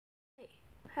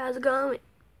How's it going?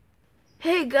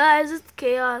 Hey guys, it's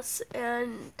Chaos,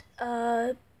 and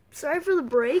sorry for the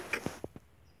break.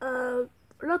 Or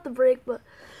not the break, but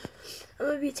I'm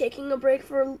gonna be taking a break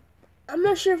for. I'm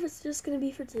not sure if it's just gonna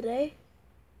be for today,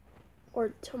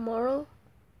 or tomorrow,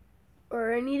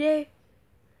 or any day.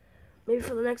 Maybe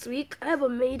for the next week. I have a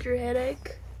major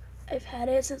headache. I've had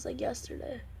it since like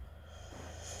yesterday.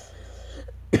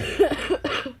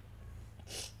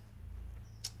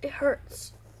 It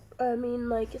hurts. I mean,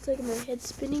 like it's like my head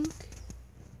spinning.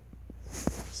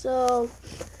 So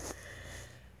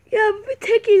yeah, I'm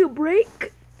taking a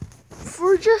break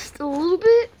for just a little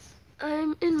bit.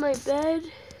 I'm in my bed.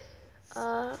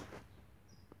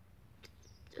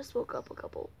 Just woke up a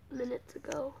couple minutes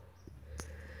ago.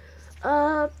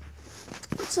 So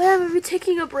yeah, I'm gonna be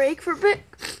taking a break for a bit.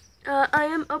 I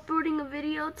am uploading a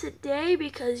video today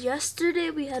because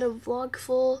yesterday we had a vlog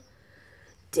full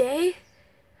day.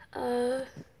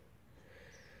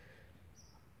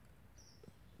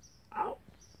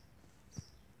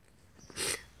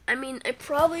 I mean, I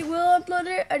probably will upload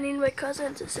it. I need my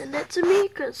cousin to send it to me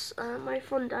because my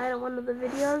phone died on one of the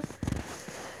videos.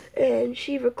 And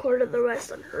she recorded the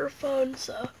rest on her phone,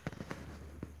 so.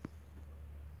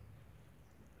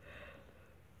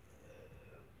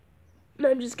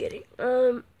 No, I'm just kidding.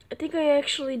 I think I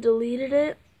actually deleted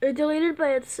it. It deleted by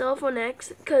itself on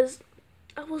accident because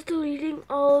I was deleting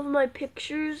all of my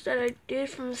pictures that I did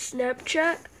from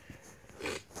Snapchat.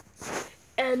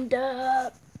 And,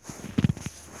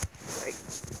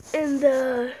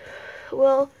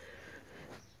 well,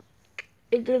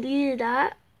 it deleted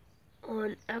that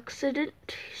on accident.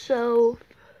 So,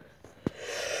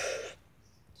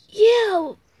 yeah,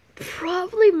 I'll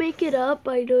probably make it up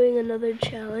by doing another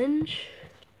challenge.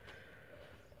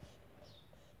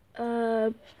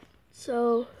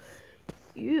 So,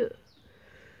 yeah.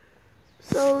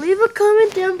 So leave a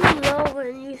comment down below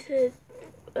when you said,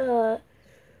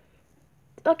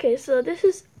 okay, so this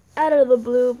is out of the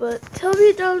blue, but tell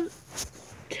me,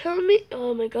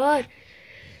 oh my god,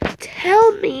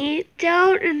 tell me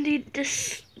down in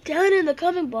the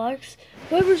comment box,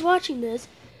 whoever's watching this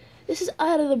is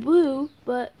out of the blue,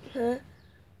 but,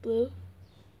 blue,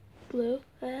 blue,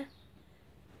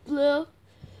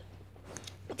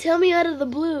 tell me out of the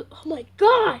blue, oh my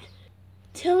god,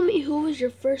 tell me who was your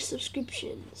first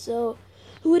subscription. So,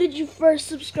 who did you first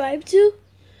subscribe to?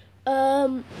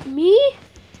 Me?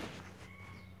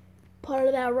 Part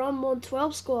of that Rumble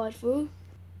 12 squad, fool.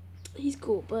 He's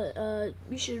cool, but,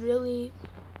 you should really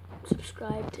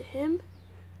subscribe to him.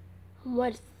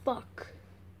 What the fuck?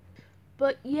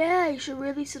 But yeah, you should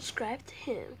really subscribe to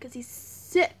him, because he's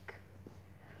sick.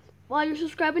 While you're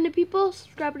subscribing to people,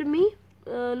 subscribe to me.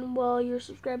 And while you're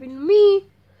subscribing to me,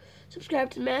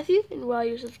 subscribe to Matthew. And while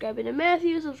you're subscribing to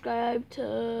Matthew, subscribe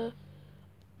to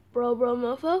Bro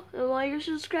Mofo. And while you're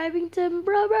subscribing to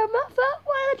Bro Mofo,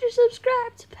 why don't you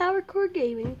subscribe to PowerCore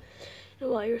Gaming? And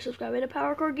while you're subscribing to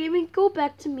PowerCore Gaming, go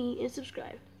back to me and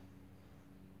subscribe.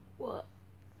 What?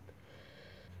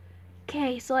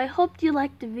 Okay, so I hope you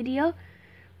liked the video.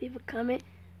 Leave a comment.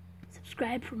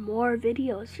 Subscribe for more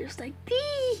videos just like these.